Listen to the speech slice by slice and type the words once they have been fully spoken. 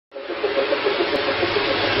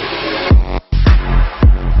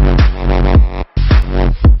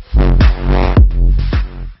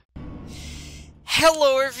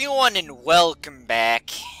everyone, and welcome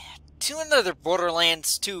back to another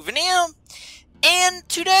Borderlands 2 video. And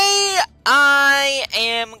today I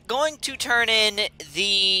am going to turn in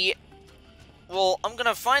the... well, I'm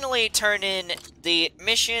gonna finally turn in the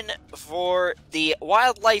mission for the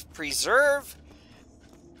Wildlife Preserve.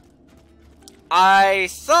 I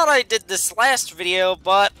thought I did this last video,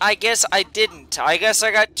 but I guess I didn't. I guess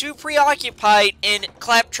I got too preoccupied in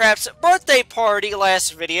Claptrap's birthday party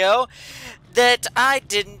last video that I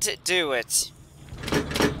didn't do it.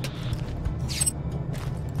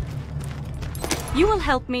 You will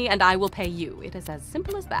help me and I will pay you. It is as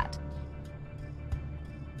simple as that.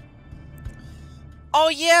 Oh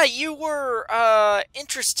yeah, you were,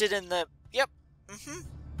 interested in the... yep,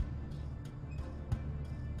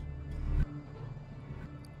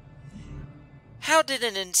 How did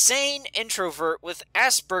an insane introvert with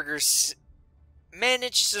Asperger's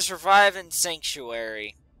manage to survive in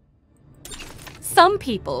Sanctuary? Some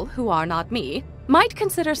people, who are not me, might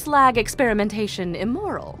consider slag experimentation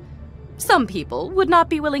immoral. Some people would not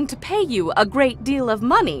be willing to pay you a great deal of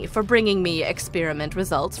money for bringing me experiment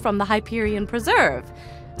results from the Hyperion Preserve.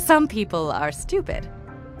 Some people are stupid.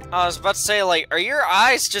 I was about to say, like, are your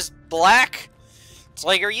eyes just black? It's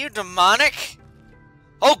like, are you demonic?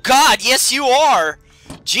 Oh god, yes you are!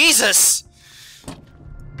 Jesus!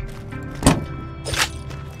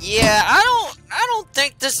 Yeah, I don't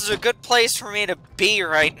think this is a good place for me to be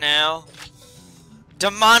right now.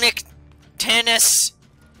 Demonic Tannis.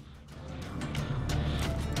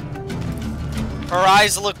 Her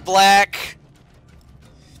eyes look black.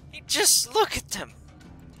 Just look at them.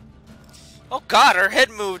 Oh god, her head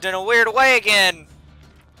moved in a weird way again.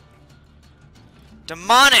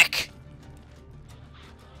 Demonic.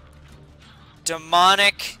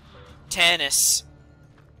 Demonic Tannis.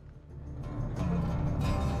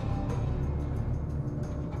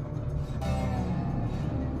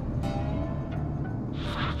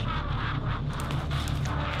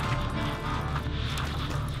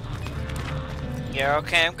 Yeah,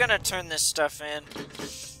 okay, I'm gonna turn this stuff in.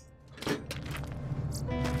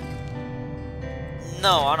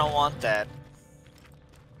 No, I don't want that.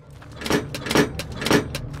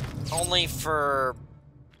 Only for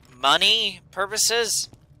money purposes?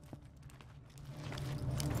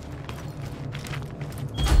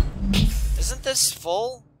 Isn't this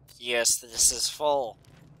full? Yes, this is full.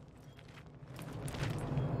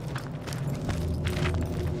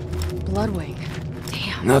 Bloodwing.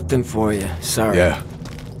 Damn. Nothing for you. Sorry. Yeah.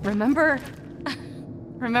 Remember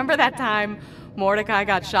that time Mordecai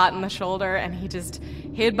got shot in the shoulder and he just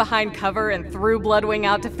hid behind cover and threw Bloodwing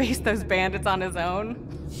out to face those bandits on his own?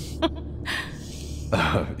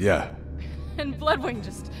 Yeah. And Bloodwing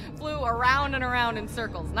just flew around and around in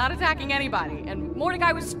circles, not attacking anybody. And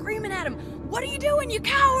Mordecai was screaming at him, "What are you doing, you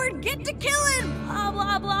coward? Get to killing!" Blah,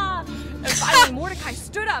 blah, blah. And finally, Mordecai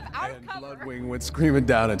stood up out of cover. Bloodwing went screaming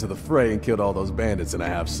down into the fray and killed all those bandits in a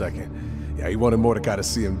half second. Yeah, he wanted Mordecai to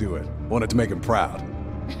see him do it. Wanted to make him proud.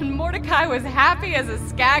 And Mordecai was happy as a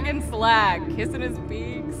skagging slag, kissing his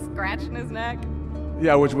beak, scratching his neck.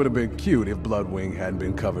 Yeah, which would have been cute if Bloodwing hadn't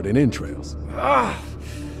been covered in entrails.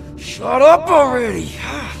 Shut up already!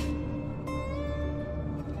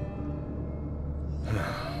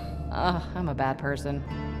 I'm a bad person.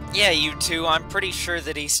 Yeah, you two. I'm pretty sure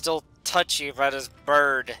that he's still touchy about his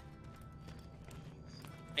bird.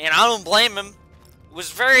 And I don't blame him. He was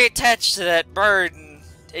very attached to that bird, and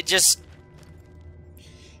it just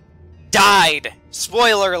died.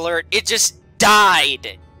 Spoiler alert, it just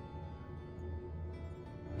died.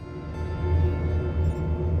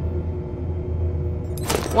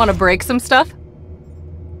 Want to break some stuff?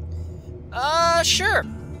 Sure.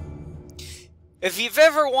 If you've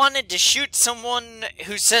ever wanted to shoot someone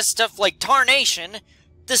who says stuff like tarnation,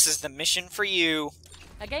 this is the mission for you.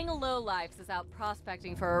 A gang of lowlifes is out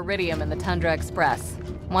prospecting for iridium in the Tundra Express.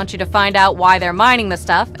 Want you to find out why they're mining the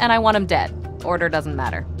stuff, and I want them dead. Order doesn't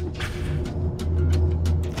matter.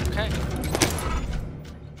 Okay.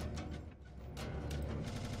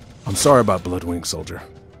 I'm sorry about Bloodwing, soldier.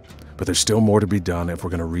 But there's still more to be done if we're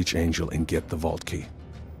gonna reach Angel and get the vault key.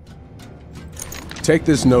 Take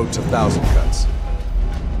this note to Thousand Cuts.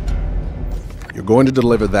 You're going to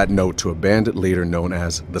deliver that note to a bandit leader known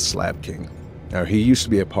as the Slab King. Now, he used to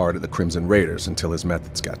be a part of the Crimson Raiders until his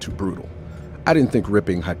methods got too brutal. I didn't think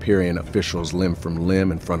ripping Hyperion officials limb from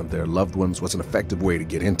limb in front of their loved ones was an effective way to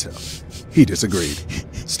get intel. He disagreed.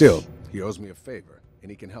 Still, he owes me a favor, and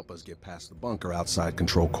he can help us get past the bunker outside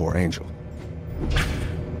Control Core Angel.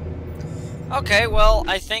 Okay, well,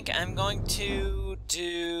 I think I'm going to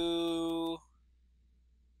do...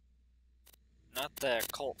 not the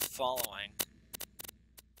cult following.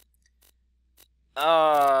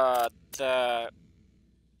 The...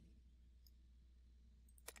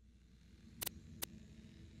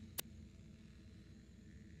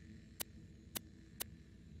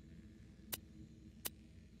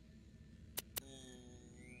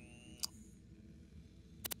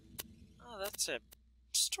 Oh, that's a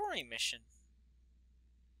story mission.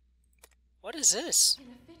 What is this? In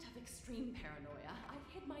a fit of extreme paranoia, I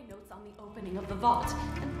hid my notes on the opening of the vault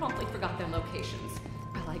and promptly forgot their locations.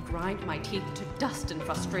 While I grind my teeth to dust in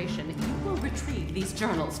frustration, you will retrieve these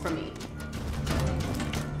journals for me.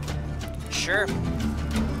 Sure.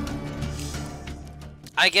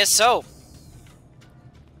 I guess so.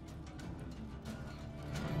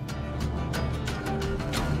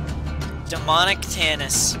 Demonic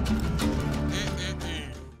Tannis.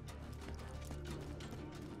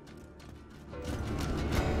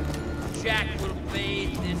 Jack will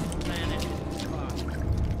bathe this planet in fire.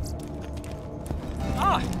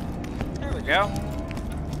 Ah, there we go.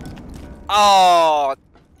 Oh,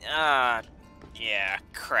 yeah,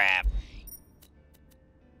 crap.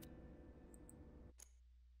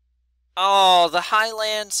 Oh, the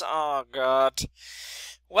Highlands. Oh, God.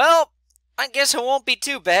 Well, I guess it won't be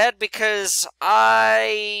too bad because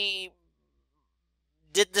I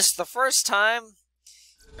did this the first time,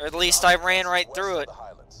 or at least I ran right through it.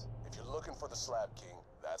 If you're looking for the Slab King,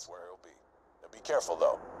 that's where he'll be. Now be careful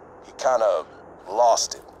though. He kinda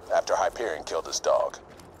lost it after Hyperion killed his dog.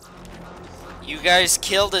 You guys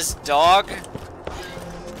killed his dog?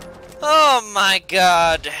 Oh my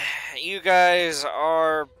God. You guys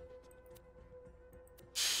are...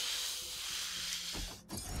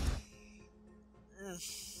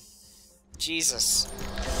 Jesus.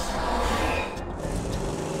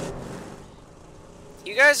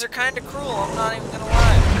 You guys are kind of cruel, I'm not even gonna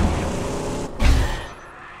lie.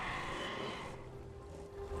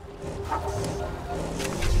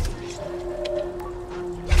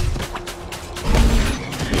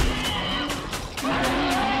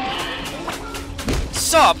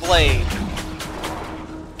 Saw blade.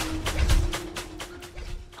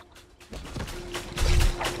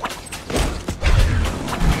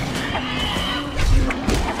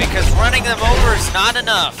 Because running them over is not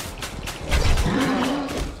enough.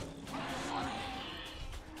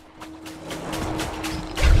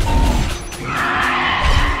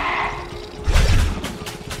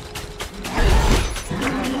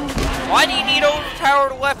 Why do you need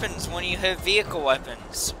overpowered weapons when you have vehicle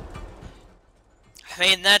weapons? I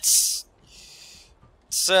mean, it's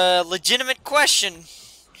a legitimate question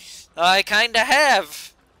I kinda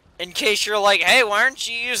have. In case you're like, hey, why aren't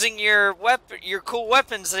you using your cool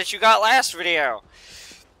weapons that you got last video?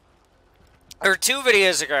 Or 2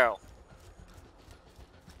 videos ago.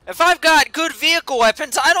 If I've got good vehicle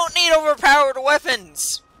weapons, I don't need overpowered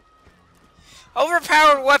weapons.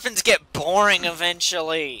 Overpowered weapons get boring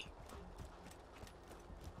eventually.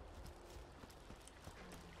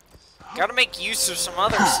 Gotta make use of some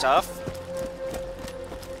other stuff.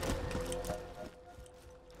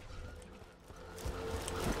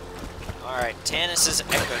 Alright, Tannis'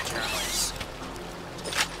 Echo Journals.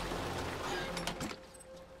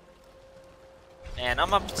 Man,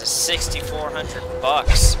 I'm up to 6,400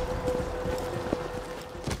 bucks.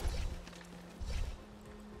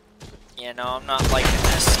 Yeah, no, I'm not liking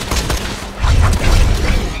this.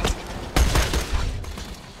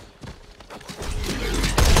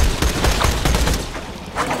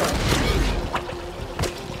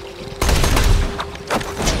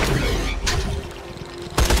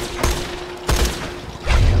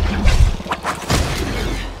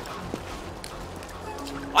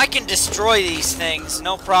 I can destroy these things,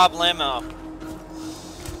 no problemo.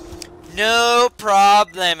 No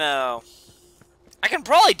problemo. I can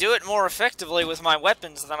probably do it more effectively with my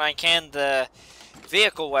weapons than I can the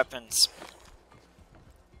vehicle weapons.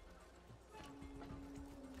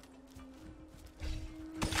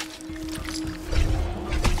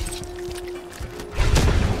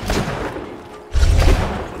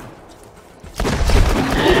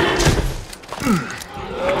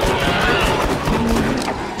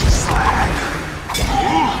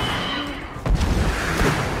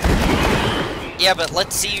 Yeah, but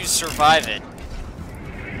let's see you survive it.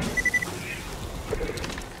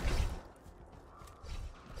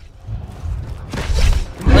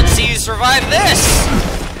 Let's see you survive this!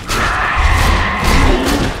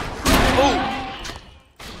 Ooh.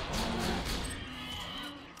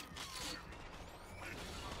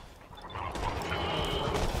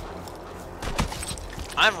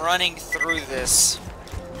 I'm running through this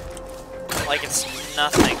like it's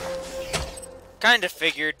nothing. Kinda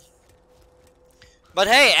figured. But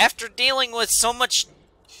hey, after dealing with so much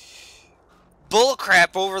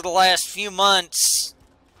bullcrap over the last few months.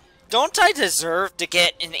 Don't I deserve to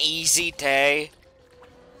get an easy day?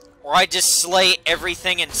 Or I just slay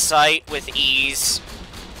everything in sight with ease?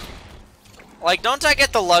 Like, don't I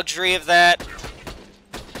get the luxury of that?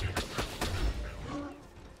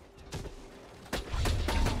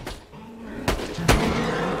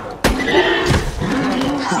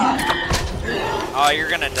 Oh, you're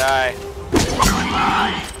gonna die.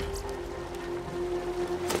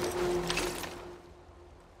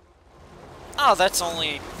 Oh, that's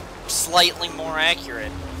only slightly more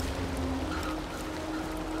accurate.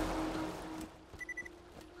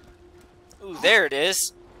 Ooh, there it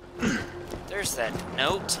is. There's that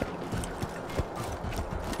note.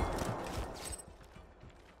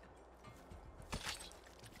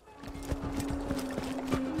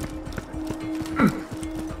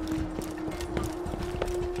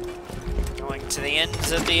 Going to the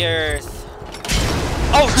ends of the earth.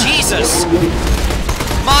 Oh, Jesus!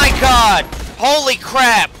 My God! Holy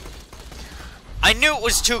crap! I knew it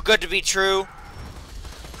was too good to be true.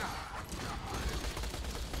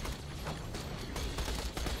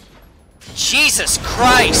 Jesus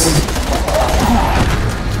Christ!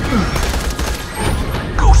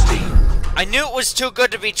 Ghosty. I knew it was too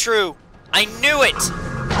good to be true. I knew it!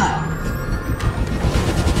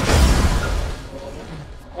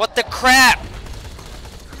 What the crap?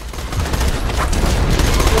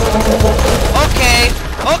 Okay,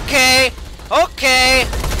 okay, okay.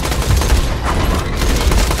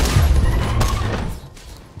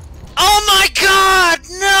 Oh my God!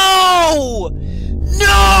 No!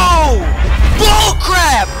 No!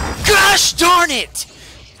 Bullcrap! Gosh darn it!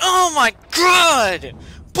 Oh my God!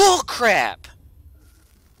 Bullcrap!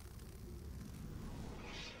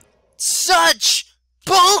 Such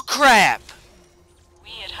bullcrap!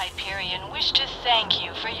 We at Hyperion wish to thank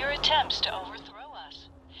you for your attempts to overthrow us.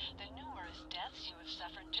 The numerous deaths you have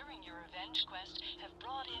suffered during your revenge quest have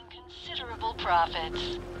brought in considerable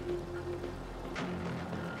profits.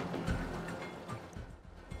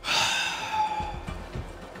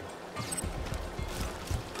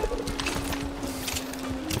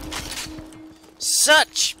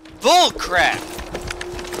 Such bullcrap!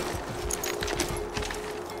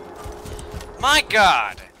 My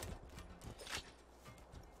God!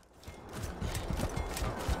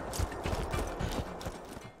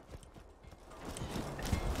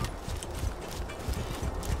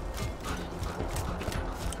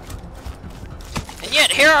 And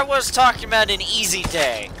yet here I was talking about an easy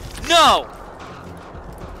day. No!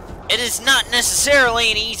 It is not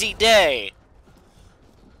necessarily an easy day.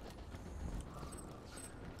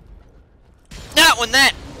 Not when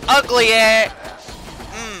that ugly ass...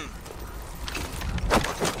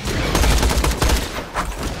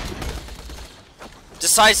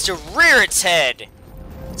 decides to rear its head.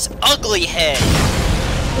 Its ugly head.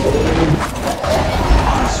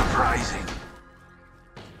 Unsurprising.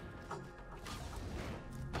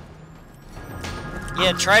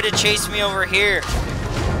 Yeah, try to chase me over here.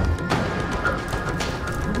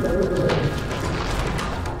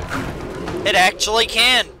 It actually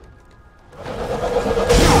can.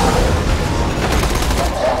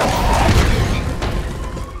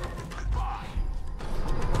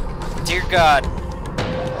 Dear God.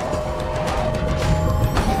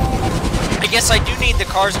 I guess I do need the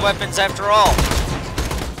car's weapons after all.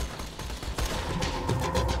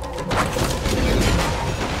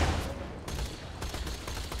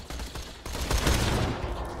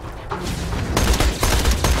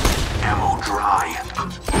 Ammo dry.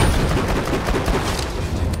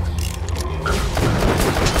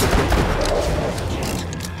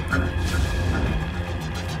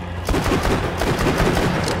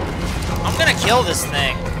 I'm gonna kill this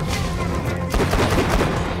thing.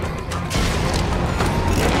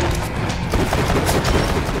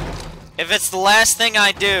 If it's the last thing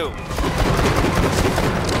I do. You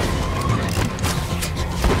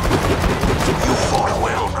fought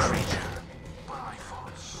well, creature. But I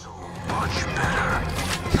fought so much better.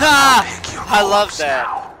 Ha! Pick your I love moves that.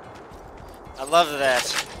 now. I love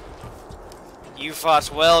that. You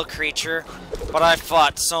fought well, creature, but I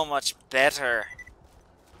fought so much better.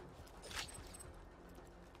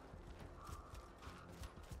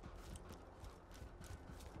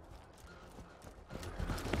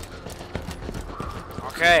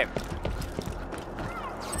 Okay.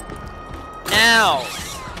 Now,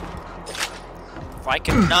 if I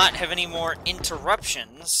could not have any more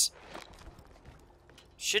interruptions,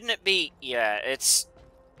 shouldn't it be? Yeah, it's.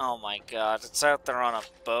 Oh my God, it's out there on a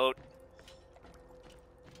boat.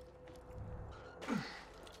 I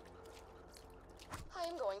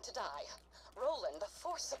am going to die. Roland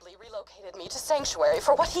forcibly relocated me to Sanctuary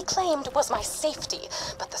for what he claimed was my safety,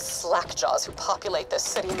 but the slackjaws who populate this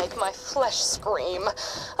city make my flesh scream.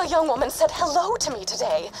 A young woman said hello to me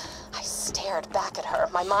today. I stared back at her,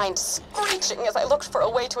 my mind screeching as I looked for a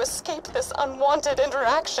way to escape this unwanted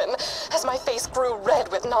interaction. As my face grew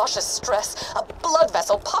red with nauseous stress, a blood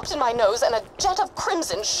vessel popped in my nose and a jet of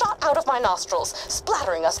crimson shot out of my nostrils,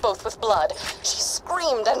 splattering us both with blood. She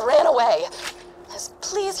screamed and ran away. As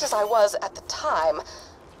pleased as I was at the time,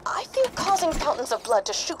 I fear causing fountains of blood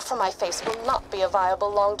to shoot from my face will not be a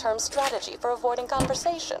viable long-term strategy for avoiding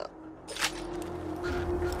conversation.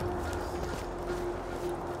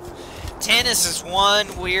 Tannis is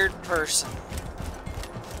one weird person.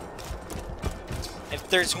 If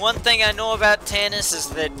there's one thing I know about Tannis is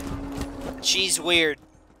that she's weird.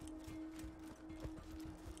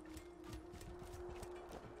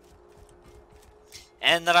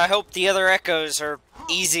 And that I hope the other echoes are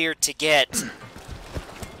easier to get.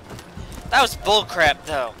 That was bullcrap,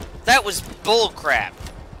 though. That was bullcrap.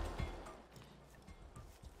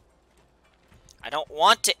 I don't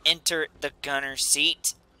want to enter the gunner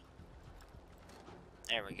seat.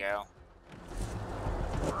 There we go.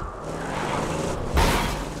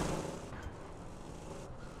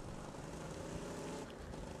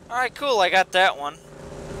 Alright, cool. I got that one.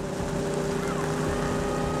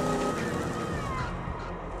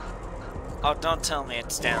 Oh, don't tell me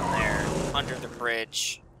it's down there, under the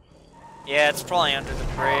bridge. Yeah, it's probably under the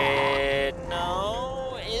bridge.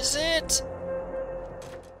 No, is it?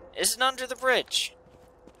 Is it under the bridge?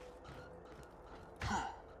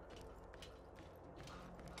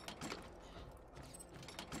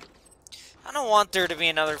 I don't want there to be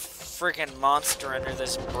another freaking monster under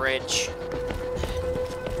this bridge.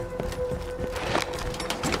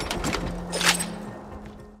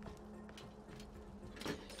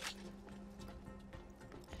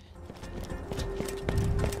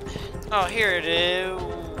 Oh, here it is.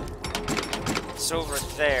 It's over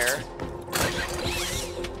there.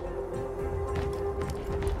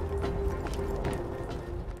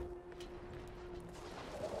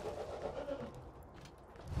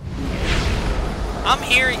 I'm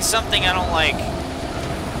hearing something I don't like.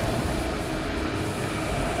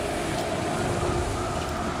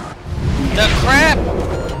 The crap!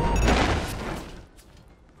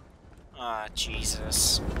 Ah,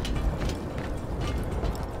 Jesus.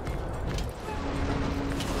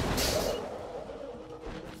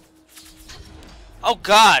 Oh,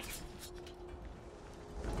 God!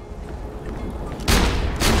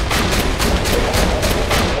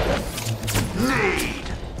 Need.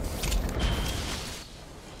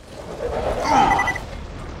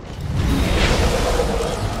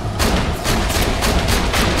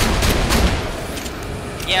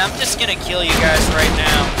 Yeah, I'm just gonna kill you guys right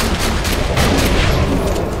now.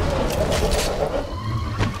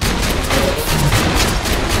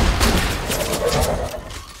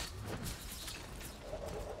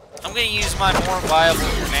 I'm gonna use my more viable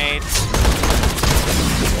grenades.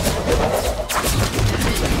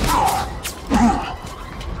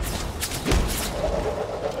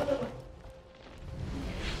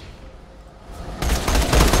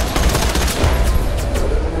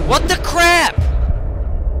 What the crap?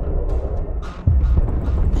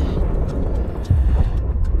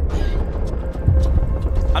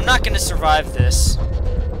 I'm not gonna survive this.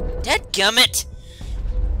 Dadgummit!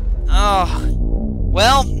 Oh.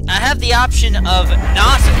 Well, I have the option of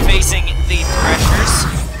not facing the Threshers.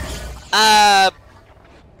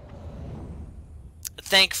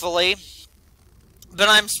 Thankfully. But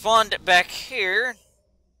I'm spawned back here.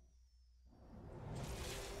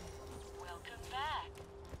 Welcome back.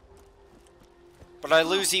 But I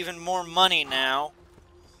lose even more money now.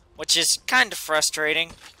 Which is kind of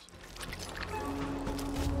frustrating.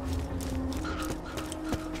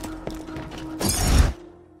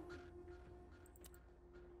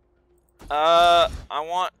 I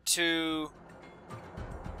want to...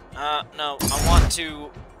 no, I want to...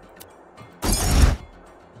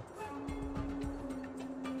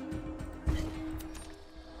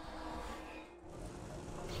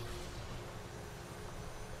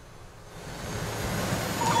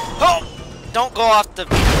 Oh! Don't go off the...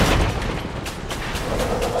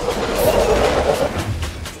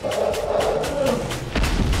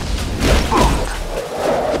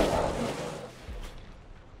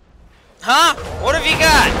 Huh? What have you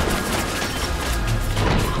got?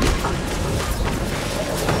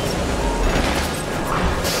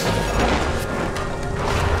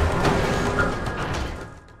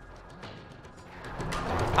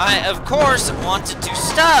 I, of course, wanted to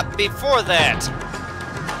stop before that.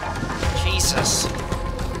 Jesus.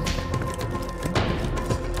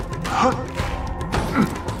 Huh?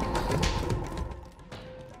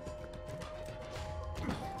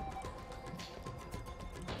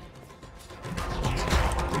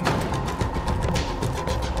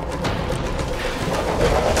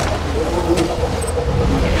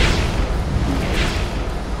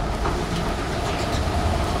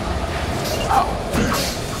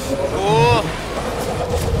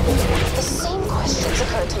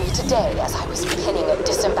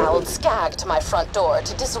 disemboweled skag to my front door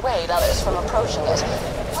to dissuade others from approaching it.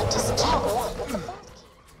 What does Jack want with the vault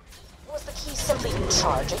key? Was the key simply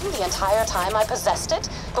charging the entire time I possessed it,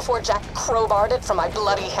 before Jack crowbarred it from my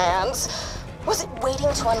bloody hands? Was it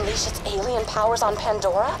waiting to unleash its alien powers on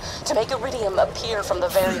Pandora, to make Iridium appear from the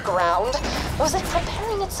very ground? Was it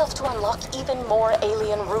preparing itself to unlock even more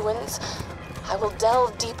alien ruins? I will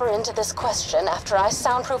delve deeper into this question after I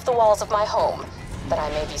soundproof the walls of my home, that I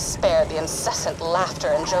may be spared the incessant laughter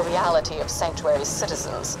and joviality of Sanctuary's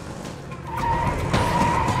citizens.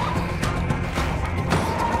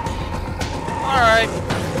 Alright.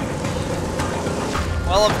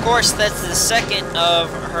 Well, of course, that's the second of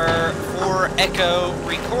her 4 Echo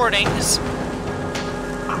recordings.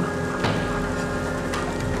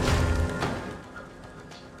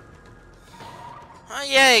 Oh,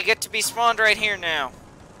 yay, get to be spawned right here now.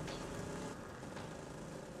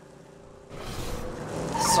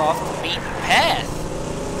 Soft beaten path.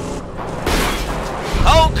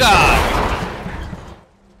 Oh, God!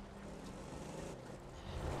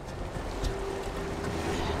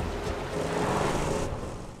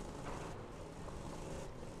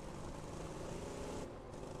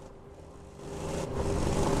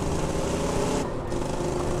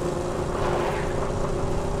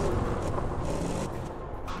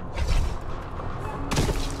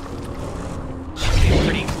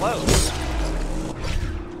 Close.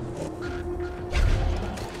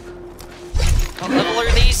 What level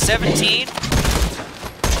are these? 17?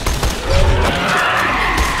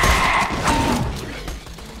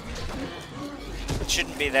 It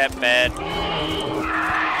shouldn't be that bad.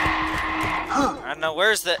 I don't know,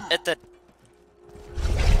 where's the...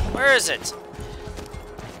 Where is it?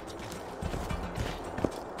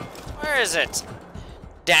 Where is it?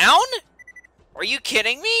 Down? Are you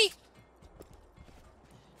kidding me?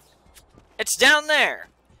 It's down there.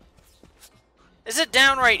 Is it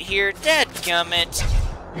down right here? Dadgummit.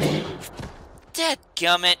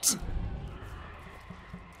 Dadgummit.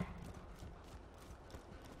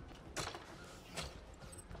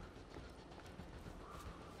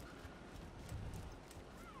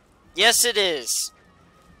 Yes, it is.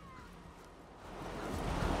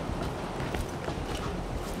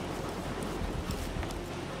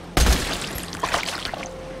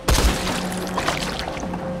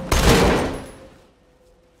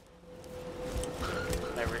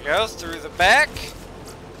 Go through the back.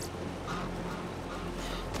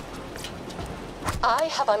 I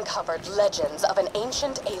have uncovered legends of an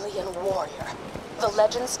ancient alien warrior. The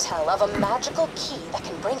legends tell of a magical key that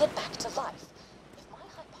can bring it back to life. If my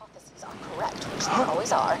hypotheses are correct, which they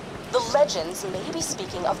always are, the legends may be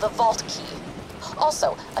speaking of the vault key.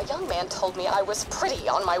 Also, a young man told me I was pretty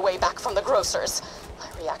on my way back from the grocer's. My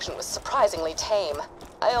reaction was surprisingly tame.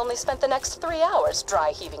 I only spent the next 3 hours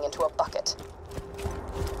dry heaving into a bucket.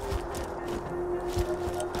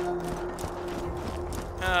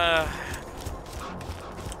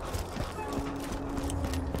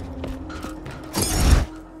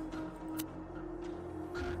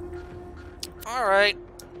 Alright.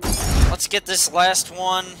 Let's get this last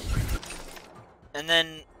one. And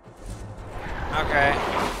then... Okay.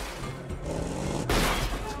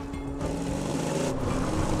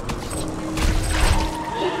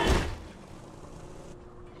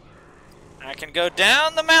 I can go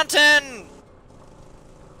down the mountain!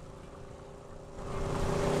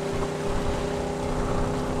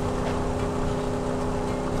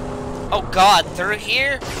 Oh God, through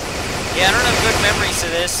here? Yeah, I don't have good memories of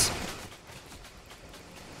this.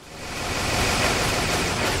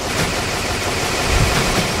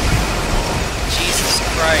 Jesus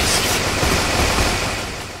Christ.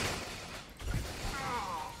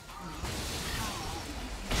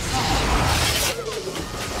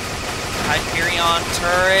 Hyperion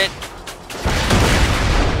turret.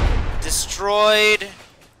 Destroyed.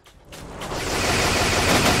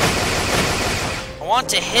 I want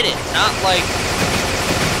to hit it, not like...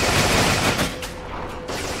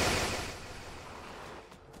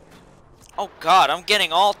 Oh God, I'm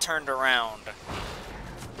getting all turned around.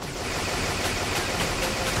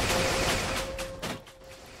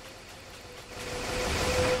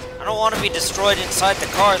 I don't want to be destroyed inside the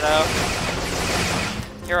car, though.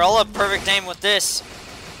 Here, I'll have perfect aim with this.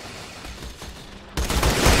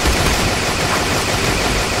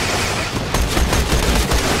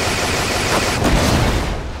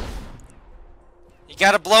 You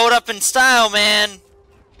gotta blow it up in style, man.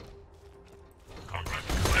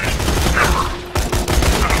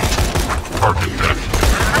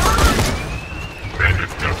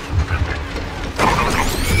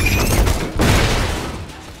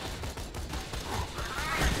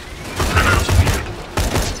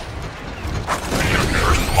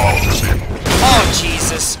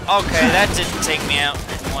 Needless. Okay, that didn't take me out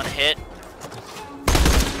in one hit.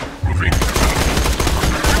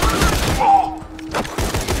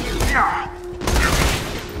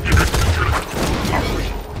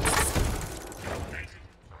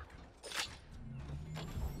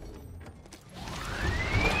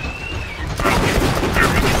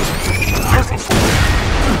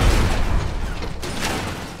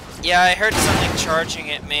 Yeah, I heard something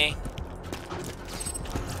charging at me.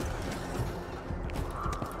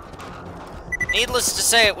 Needless to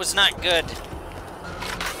say, it was not good.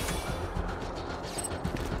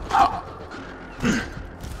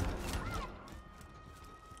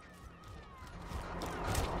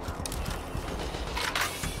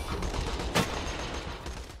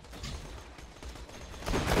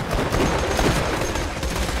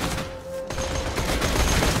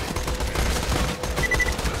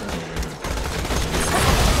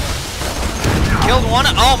 Killed one?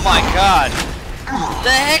 Oh my god! The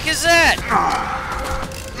heck is that?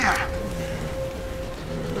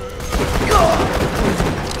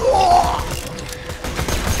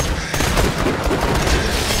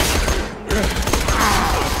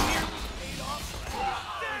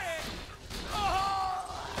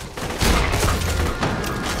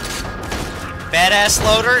 Badass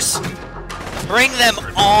loaders? Bring them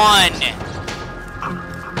on!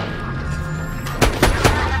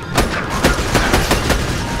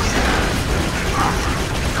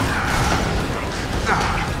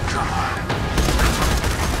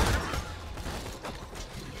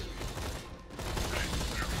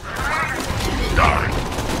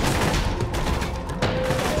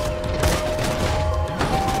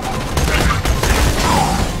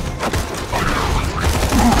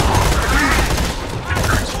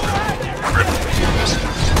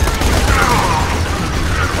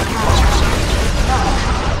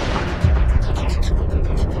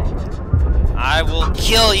 I will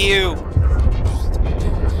kill you!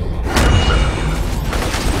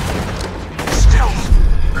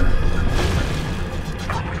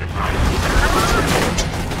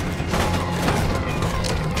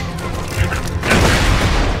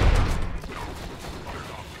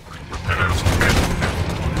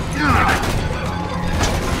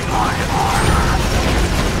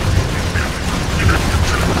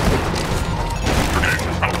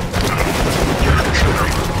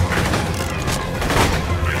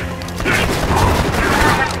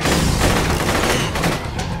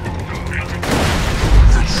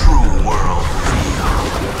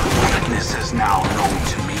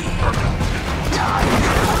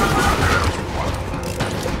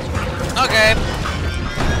 Okay.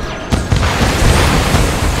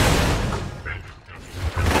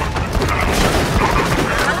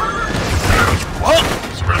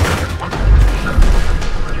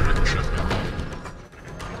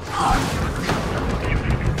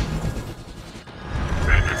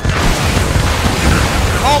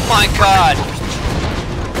 Oh my god!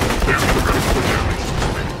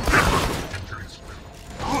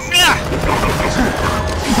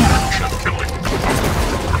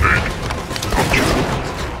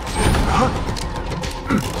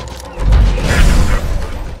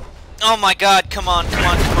 Oh my god, come on, come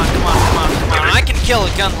on, come on, come on, come on, come on. I can kill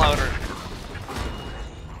a gun loader.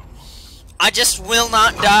 I just will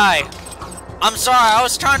not die. I'm sorry, I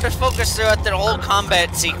was trying to focus throughout the whole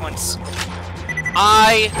combat sequence.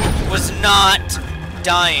 I was not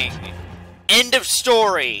dying. End of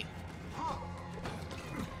story.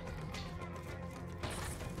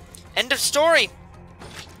 End of story.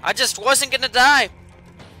 I just wasn't gonna die.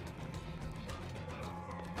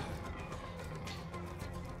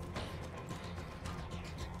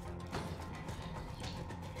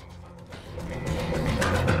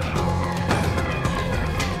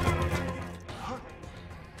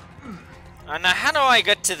 Now how do I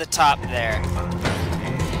get to the top there?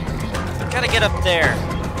 I gotta get up there.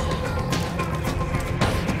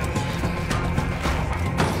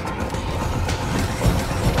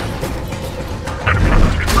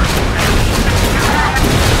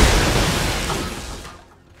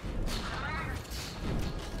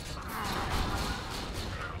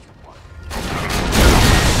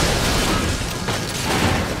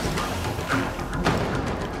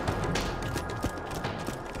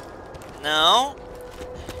 No.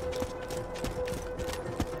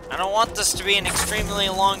 I don't want this to be an extremely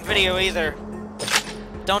long video either.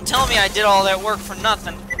 Don't tell me I did all that work for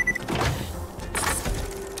nothing.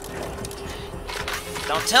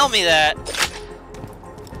 Don't tell me that.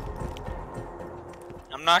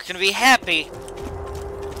 I'm not gonna be happy.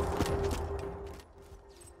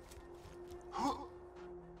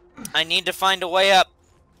 I need to find a way up.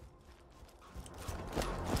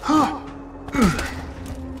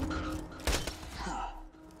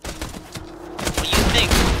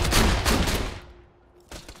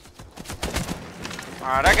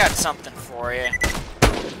 got something for you.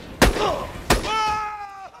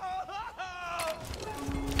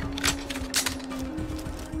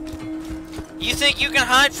 You think you can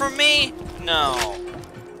hide from me? No.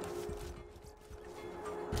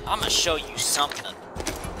 I'm gonna show you something.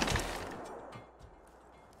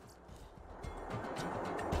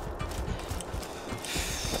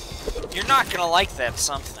 You're not gonna like that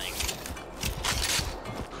something.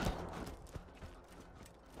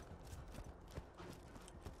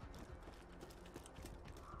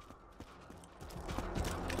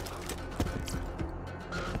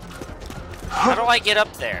 How do I get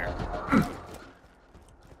up there?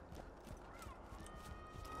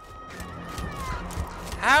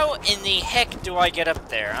 How in the heck do I get up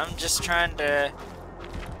there? I'm just trying to...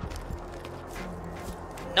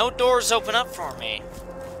 No doors open up for me.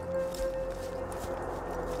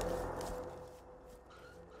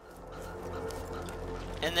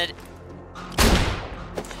 And then...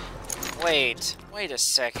 Wait a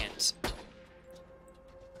second.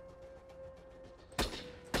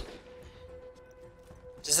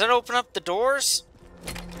 Does that open up the doors?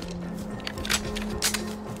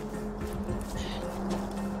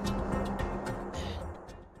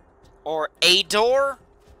 Or a door?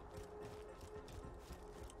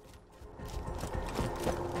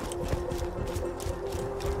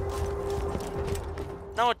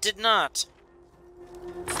 No, it did not.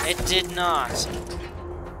 It did not.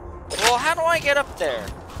 Well, how do I get up there?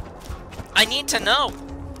 I need to know.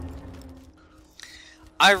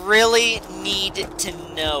 I really need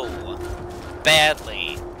to know.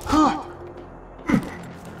 Badly.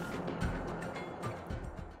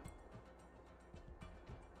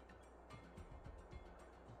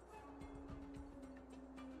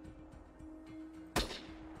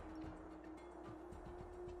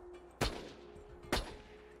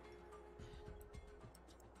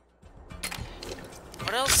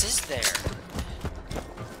 What else is there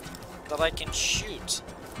that I can shoot?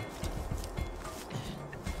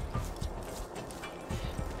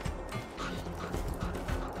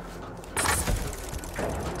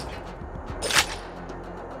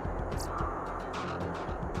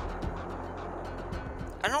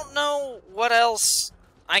 I don't know what else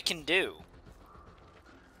I can do.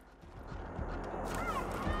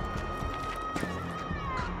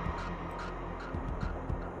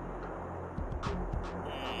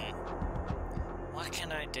 What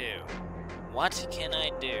can I do? What can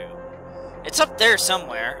I do? It's up there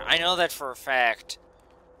somewhere. I know that for a fact.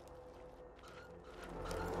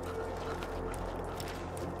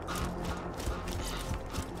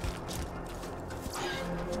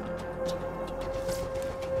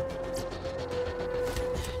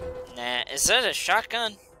 Nah, is that a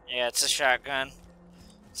shotgun? Yeah, it's a shotgun.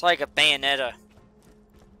 It's like a bayonetta.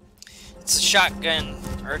 It's a shotgun,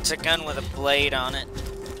 or it's a gun with a blade on it.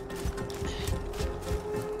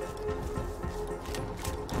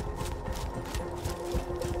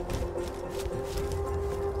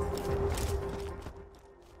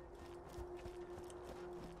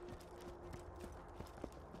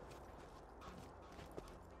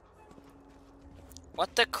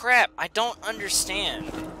 What the crap? I don't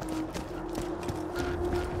understand.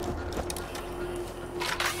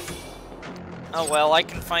 Oh well, I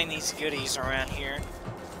can find these goodies around here.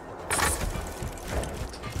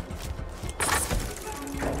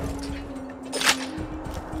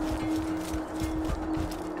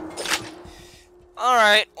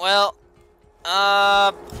 Alright, well,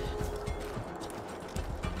 I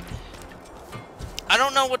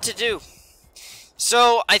don't know what to do.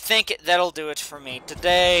 So, I think that'll do it for me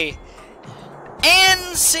today.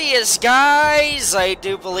 And see us, guys! I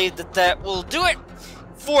do believe that will do it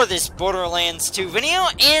for this Borderlands 2 video.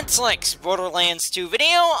 And till next Borderlands 2 video,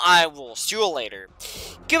 I will see you later.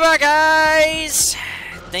 Goodbye, guys!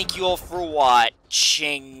 Thank you all for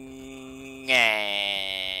watching.